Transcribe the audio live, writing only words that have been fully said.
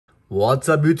What's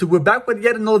up, YouTube? We're back with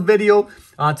yet another video.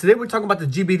 Today we're talking about the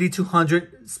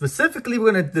GBD-200. Specifically,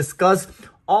 we're going to discuss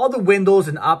all the windows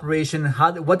in operation,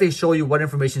 what they show you, what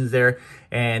information is there,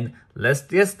 and let's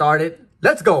get started.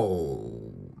 Let's go.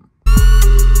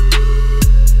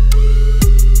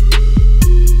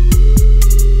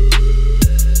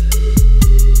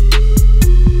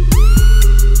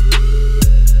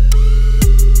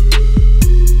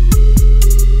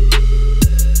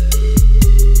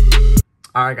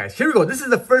 Alright guys, here we go. This is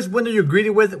the first window you're greeted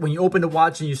with when you open the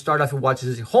watch and you start off your watch. This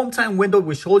is your home time window,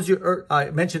 which shows you,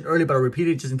 I mentioned earlier, but I'll repeat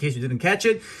it just in case you didn't catch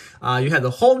it. You have the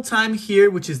home time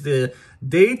here, which is the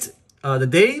date, the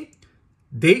day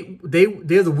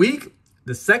of the week,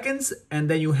 the seconds, and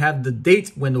then you have the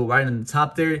date window right on the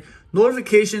top there.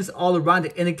 Notifications all around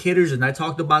the indicators, and I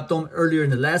talked about them earlier in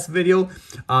the last video.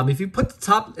 If you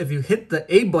hit the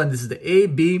A button, this is the A,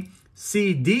 B,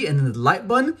 C, D, and then the light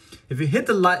button. If you hit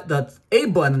the A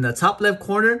button in the top left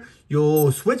corner,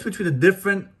 you'll switch between the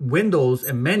different windows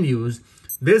and menus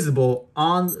visible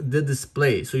on the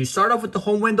display. So you start off with the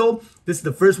home window. This is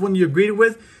the first one you're greeted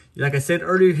with. Like I said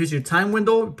earlier, here's your time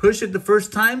window. Push it the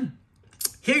first time.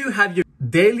 Here you have your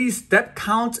daily step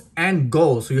count and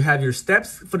goal. So you have your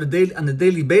steps for the daily on the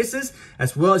daily basis,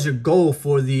 as well as your goal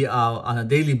for the on a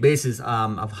daily basis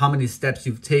of how many steps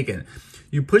you've taken.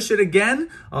 You push it again.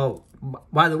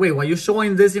 By the way, while you're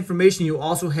showing this information, you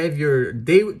also have your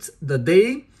date,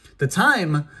 the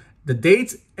time, the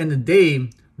date, and the day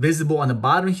visible on the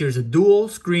bottom. Here's a dual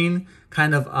screen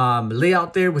kind of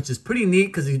layout there, which is pretty neat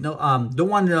because you always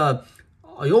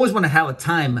want to have a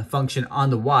time function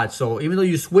on the watch. So even though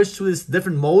you switch to this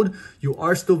different mode, you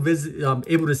are still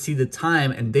able to see the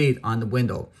time and date on the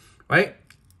window, right?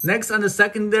 Next, on the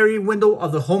secondary window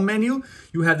of the home menu,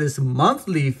 you have this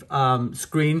monthly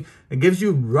screen. It gives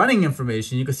you running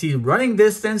information. You can see running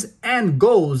distance and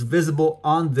goals visible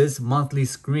on this monthly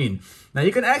screen. Now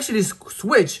you can actually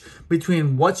switch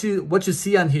between what you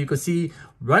see on here. You can see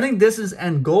running distance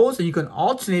and goals, and you can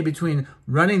alternate between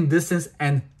running distance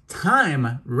and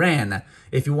time ran.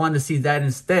 If you want to see that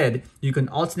instead, you can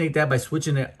alternate that by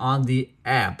switching it on the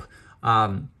app.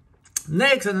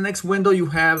 Next, on the next window, you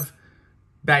have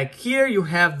back here, you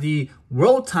have the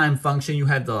world time function. You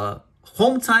have the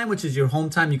home time, which is your home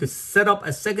time. You could set up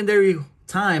a secondary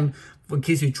time in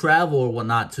case you travel or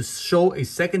whatnot to show a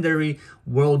secondary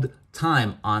world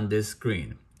time on this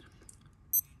screen.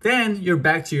 Then you're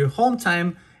back to your home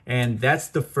time, and that's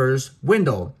the first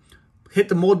window. Hit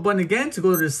the mode button again to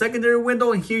go to the secondary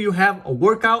window, and here you have a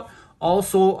workout,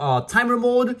 also timer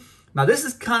mode. Now this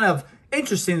is kind of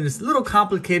interesting. It's a little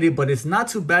complicated, but it's not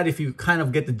too bad if you kind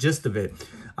of get the gist of it.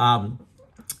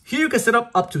 Here you can set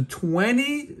up to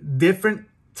 20 different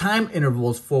time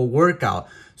intervals for a workout.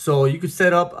 So you could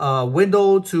set up a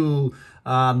window to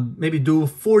maybe do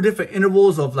 4 different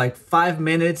intervals of like 5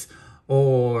 minutes,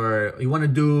 or you want to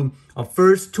do a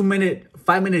first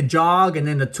 5-minute jog, and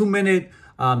then a 2-minute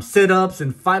sit-ups,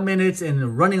 and 5 minutes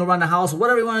and running around the house,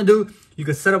 whatever you want to do. You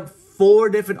could set up 4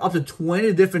 different, up to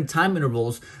 20 different time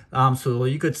intervals. So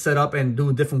you could set up and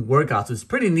do different workouts. It's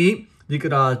pretty neat. You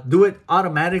could do it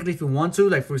automatically if you want to.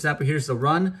 Like for example, here's the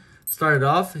run. Start it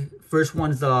off. First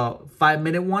one's the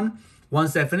 5-minute one.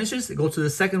 Once that finishes, go to the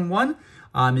second one.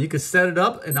 You could set it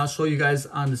up, and I'll show you guys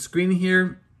on the screen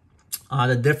here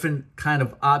the different kind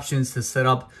of options to set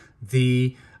up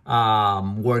the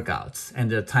workouts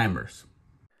and the timers.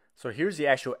 So here's the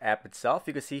actual app itself.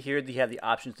 You can see here you have the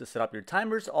options to set up your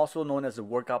timers, also known as the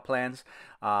workout plans.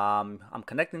 I'm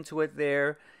connecting to it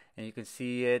there, and you can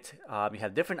see it. You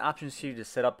have different options here to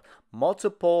set up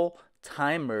multiple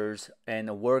timers and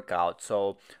a workout.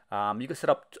 So you can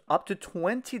set up to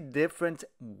 20 different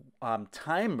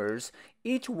timers,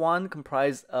 each one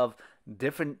comprised of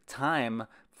different time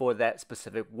for that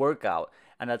specific workout.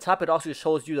 And at the top, it also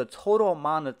shows you the total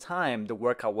amount of time the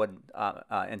workout would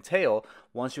entail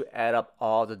once you add up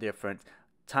all the different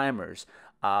timers.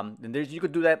 And you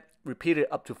could do that, repeat it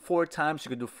up to 4 times. You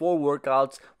could do 4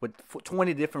 workouts with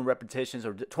 20 different repetitions,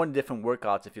 or 20 different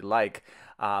workouts if you like,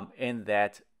 in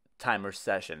that timer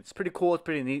session. It's pretty cool, it's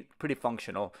pretty neat, pretty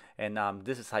functional, and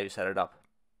this is how you set it up.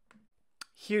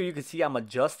 Here you can see I'm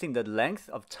adjusting the length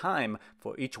of time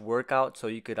for each workout, so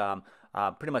you could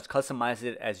pretty much customize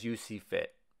it as you see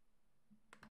fit.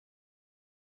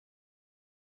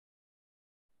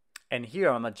 And here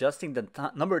I'm adjusting the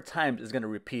number of times it's going to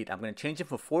repeat. I'm going to change it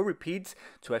from 4 repeats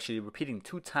to actually repeating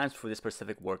 2 times for this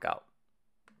specific workout.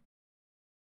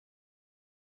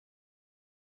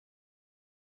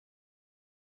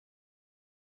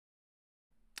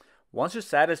 Once you're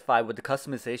satisfied with the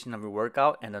customization of your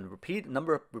workout and the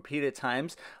number of repeated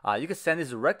times, you can send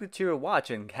this directly to your watch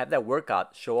and have that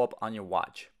workout show up on your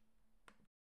watch.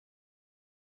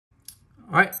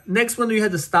 All right, next one, you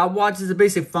have the stopwatch. This is a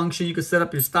basic function. You can set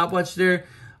up your stopwatch there.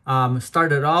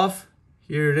 Start it off.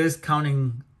 Here it is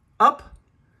counting up.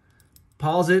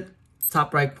 Pause it,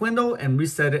 top right window, and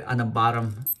reset it on the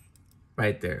bottom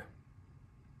right there.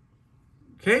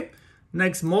 Okay,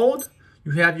 next mode,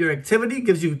 you have your activity,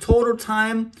 gives you total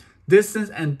time, distance,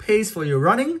 and pace for your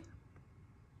running.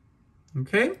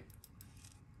 Okay.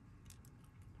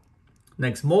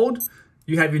 Next mode,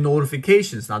 you have your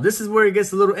notifications. Now, this is where it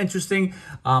gets a little interesting.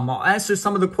 I'll answer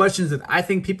some of the questions that I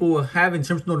think people will have in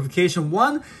terms of notification.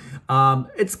 One,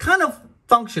 it's kind of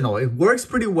functional. It works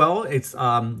pretty well. It's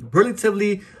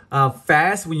relatively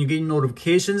fast when you get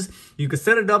notifications. You can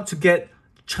set it up to get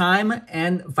chime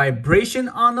and vibration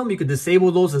on them. You can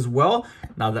disable those as well.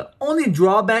 Now, the only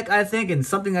drawback, I think, and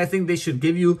something I think they should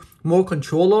give you more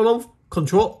control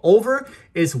over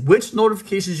is which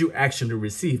notifications you actually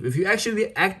receive. If you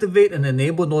actually activate and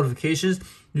enable notifications,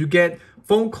 you get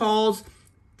phone calls,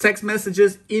 text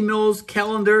messages, emails,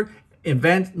 calendar,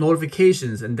 event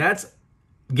notifications, and that's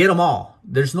get them all.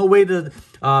 There's no way to,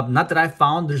 not that I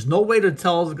found, there's no way to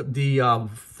tell the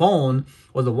phone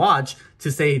or the watch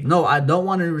to say, no, I don't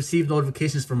want to receive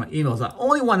notifications from my emails. I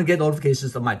only want to get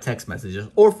notifications of my text messages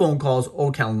or phone calls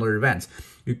or calendar events.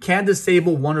 You can't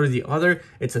disable one or the other.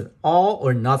 It's an all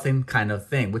or nothing kind of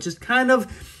thing, which is kind of,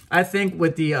 I think,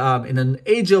 with the in an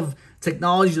age of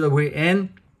technology that we're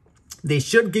in, they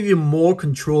should give you more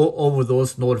control over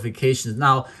those notifications.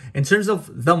 Now, in terms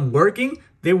of them working,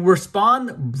 they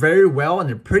respond very well and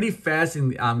they're pretty fast in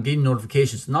getting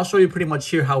notifications. And I'll show you pretty much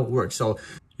here how it works. So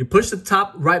you push the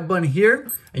top right button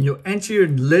here and you'll enter your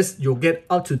list. You'll get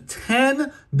up to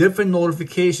 10 different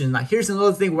notifications. Now, here's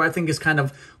another thing where I think is kind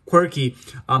of quirky.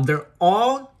 They're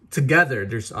all together.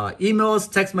 There's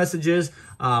emails, text messages,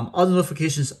 other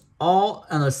notifications, all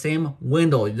on the same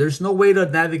window. There's no way to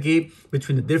navigate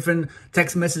between the different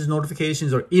text message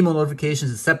notifications or email notifications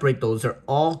and separate those. They're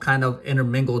all kind of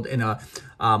intermingled in a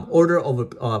order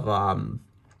of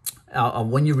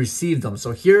when you receive them.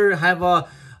 So here I have a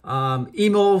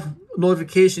email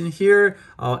notification here.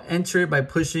 I'll enter it by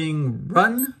pushing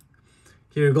run.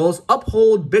 Here it goes.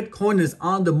 Uphold, Bitcoin is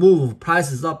on the move.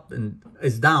 Price is up and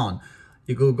is down.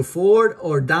 You go forward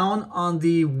or down on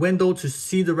the window to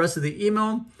see the rest of the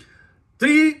email.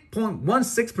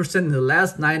 3.16% in the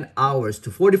last 9 hours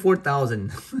to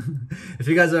 44,000. If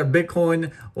you guys are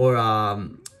Bitcoin or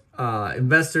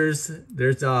investors,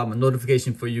 there's a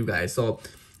notification for you guys. So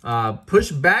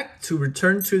push back to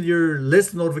return to your list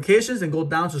of notifications and go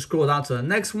down to scroll down to the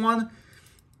next one.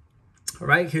 All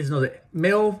right, here's another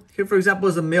mail. Here, for example,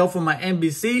 is a mail from my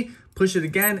NBC. Push it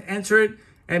again, enter it.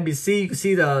 NBC, you can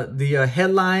see the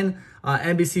headline,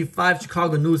 NBC 5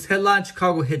 Chicago News headline.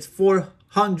 Chicago hits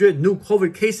 400 new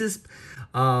COVID cases.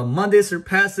 Monday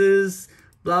surpasses,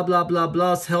 blah, blah, blah,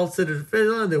 blah. Health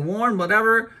center, they warn,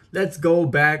 whatever. Let's go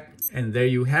back. And there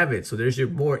you have it. So there's your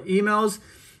more emails.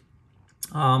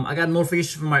 I got a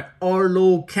notification from my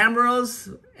Arlo cameras.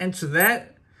 Enter that.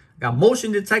 Got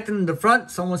motion detected in the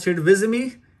front. Someone's here to visit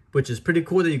me, which is pretty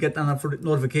cool that you get that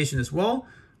notification as well.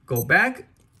 Go back.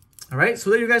 All right,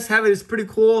 so there you guys have it. It's pretty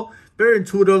cool, very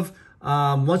intuitive.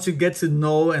 Once you get to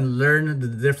know and learn the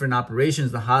different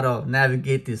operations of how to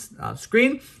navigate this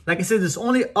screen. Like I said, there's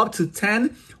only up to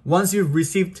 10. Once you've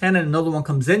received 10 and another one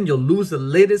comes in, you'll lose the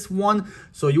latest one.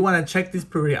 So you want to check this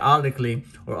periodically,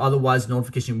 or otherwise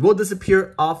notification will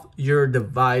disappear off your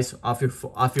device, off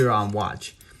your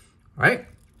watch. All right.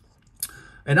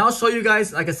 And I'll show you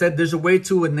guys, like I said, there's a way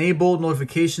to enable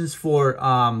notifications for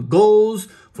goals,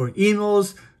 for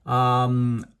emails,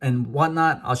 and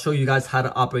whatnot. I'll show you guys how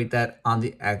to operate that on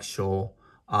the actual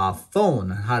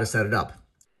phone, how to set it up.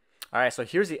 All right, so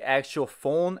here's the actual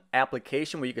phone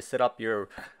application where you can set up your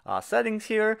settings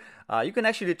here. You can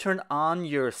actually turn on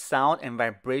your sound and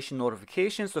vibration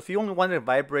notifications. So if you only wanted to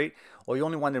vibrate or you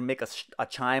only wanted to make a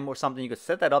chime or something, you could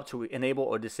set that up to enable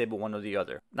or disable one or the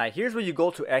other. Now here's where you go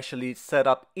to actually set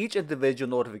up each individual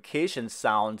notification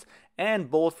sounds,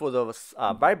 and both for the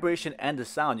vibration and the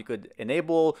sound. You could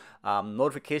enable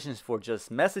notifications for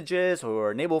just messages,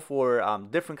 or enable for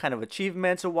different kind of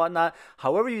achievements or whatnot.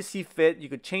 However you see fit, you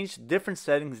could change different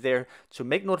settings there to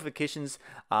make notifications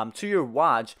to your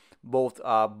watch, both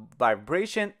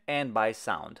vibration and by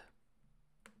sound.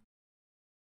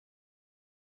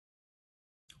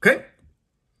 Okay.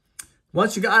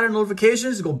 Once you got out of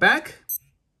notifications, go back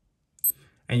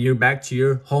and you're back to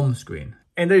your home screen.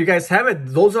 And there you guys have it.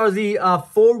 Those are the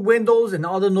 4 windows and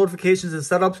all the notifications and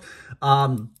setups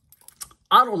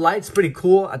Auto light's pretty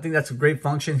cool. I think that's a great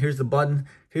function. Here's the button.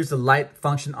 Here's the light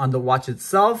function on the watch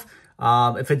itself.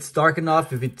 If it's dark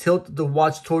enough, if you tilt the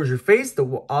watch towards your face, the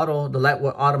light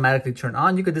will automatically turn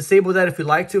on. You could disable that if you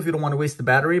like to, if you don't want to waste the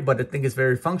battery, but I think it's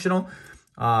very functional.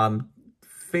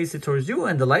 Face it towards you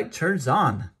and the light turns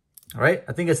on. All right,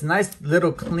 I think it's a nice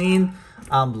little clean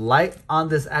light on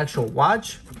this actual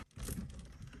watch.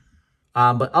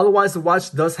 But otherwise, the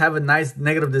watch does have a nice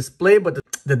negative display, but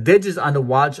the digits on the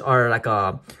watch are like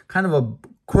a kind of a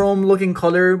chrome looking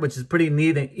color, which is pretty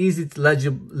neat and easy to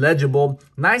legible.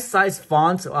 Nice size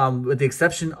font, with the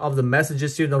exception of the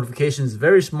messages here, notifications,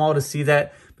 very small to see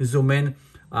that. Zoom in.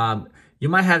 You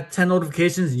might have 10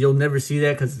 notifications, you'll never see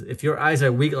that, because if your eyes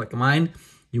are weak like mine,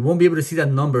 you won't be able to see that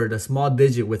number, the small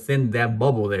digit within that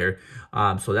bubble there.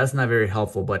 So that's not very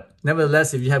helpful. But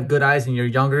nevertheless, if you have good eyes and you're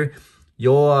younger,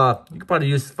 you can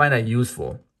probably find that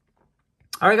useful.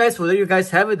 All right, guys. So there you guys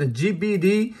have it, the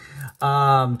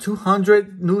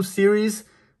GBD-200 new series.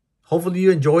 Hopefully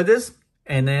you enjoy this,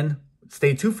 and then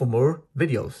stay tuned for more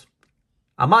videos.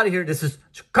 I'm out of here. This is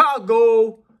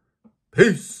Chicago.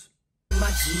 Peace. My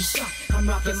G-Shock, I'm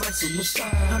rocking my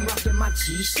G-Shock, I'm rocking my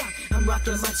G-Shock, I'm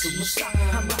rocking my G-Shock,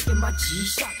 I'm rocking my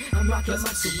G-Shock, I'm rocking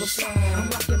my G-Shock, I'm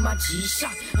rocking my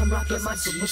G-Shock, I'm rocking my G-Shock.